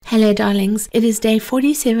Hello darlings, it is day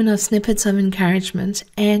 47 of Snippets of Encouragement,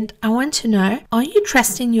 and I want to know, are you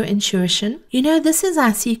trusting your intuition? You know, this is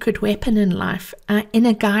our secret weapon in life, our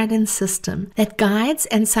inner guidance system that guides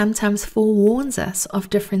and sometimes forewarns us of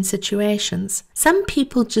different situations. Some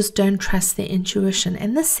people just don't trust their intuition,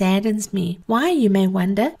 and this saddens me. Why, you may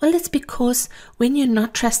wonder? Well, it's because when you're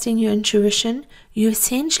not trusting your intuition, you're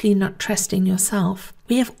essentially not trusting yourself.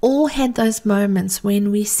 We have all had those moments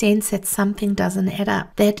when we sense that something doesn't add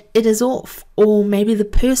up, that it is off, or maybe the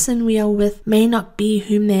person we are with may not be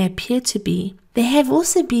whom they appear to be. There have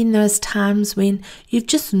also been those times when you've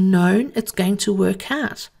just known it's going to work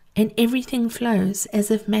out, and everything flows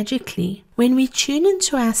as if magically. When we tune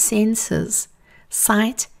into our senses,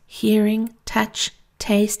 sight, hearing, touch,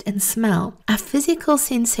 taste and smell, our physical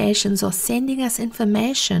sensations are sending us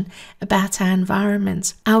information about our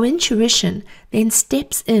environment. Our intuition then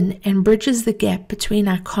steps in and bridges the gap between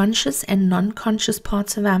our conscious and non-conscious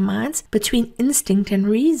parts of our minds, between instinct and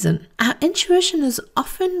reason. Our intuition is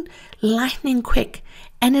often lightning quick,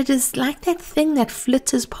 and it is like that thing that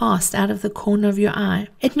flitters past out of the corner of your eye.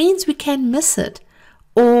 It means we can miss it,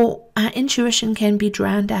 or our intuition can be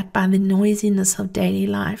drowned out by the noisiness of daily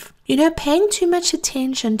life. You know, paying too much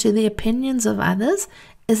attention to the opinions of others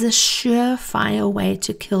is a surefire way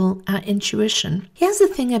to kill our intuition. Here's the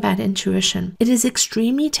thing about intuition. It is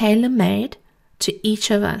extremely tailor-made to each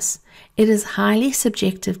of us. It is highly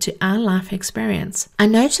subjective to our life experience. I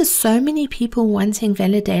notice so many people wanting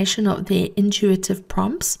validation of their intuitive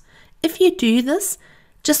prompts. If you do this,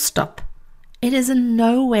 just stop. It is in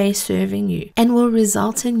no way serving you and will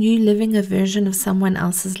result in you living a version of someone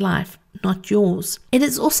else's life, not yours. It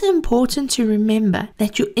is also important to remember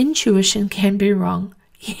that your intuition can be wrong.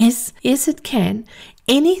 Yes, it can.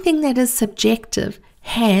 Anything that is subjective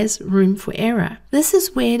has room for error. This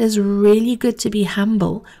is where it is really good to be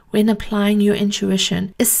humble when applying your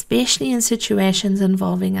intuition, especially in situations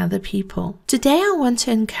involving other people. Today I want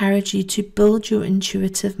to encourage you to build your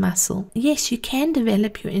intuitive muscle. Yes, you can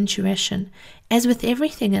develop your intuition, as with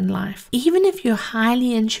everything in life. Even if you're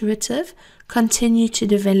highly intuitive, continue to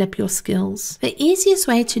develop your skills. The easiest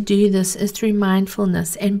way to do this is through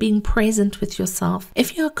mindfulness and being present with yourself.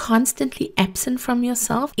 If you are constantly absent from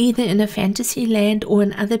yourself, either in a fantasy land or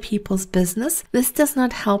in other people's business, this does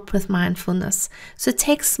not help with mindfulness. So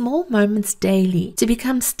take small moments daily to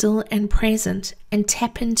become still and present and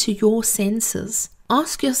tap into your senses.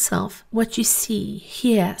 Ask yourself what you see,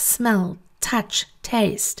 hear, smell, touch,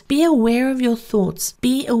 taste. Be aware of your thoughts.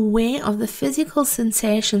 Be aware of the physical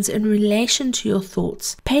sensations in relation to your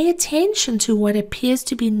thoughts. Pay attention to what appears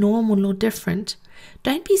to be normal or different.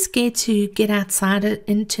 Don't be scared to get outside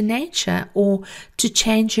into nature or to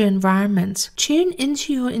change your environment. Tune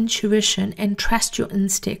into your intuition and trust your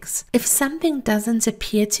instincts. If something doesn't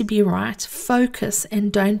appear to be right, focus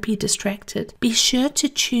and don't be distracted. Be sure to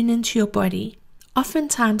tune into your body.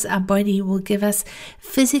 Oftentimes our body will give us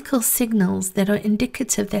physical signals that are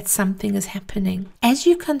indicative that something is happening. As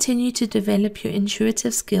you continue to develop your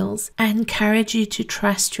intuitive skills, I encourage you to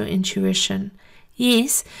trust your intuition.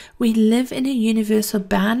 Yes, we live in a universe of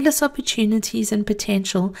boundless opportunities and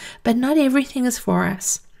potential, but not everything is for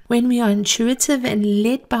us. When we are intuitive and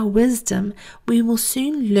led by wisdom, we will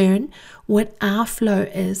soon learn what our flow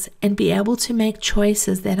is and be able to make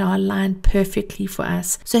choices that are aligned perfectly for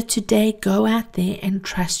us. So today, go out there and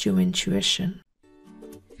trust your intuition.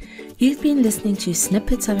 You've been listening to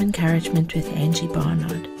Snippets of Encouragement with Angie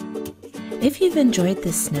Barnard. If you've enjoyed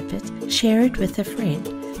this snippet, share it with a friend.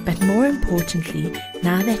 But more importantly,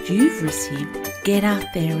 now that you've received, get out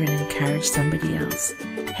there and encourage somebody else.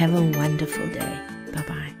 Have a wonderful day.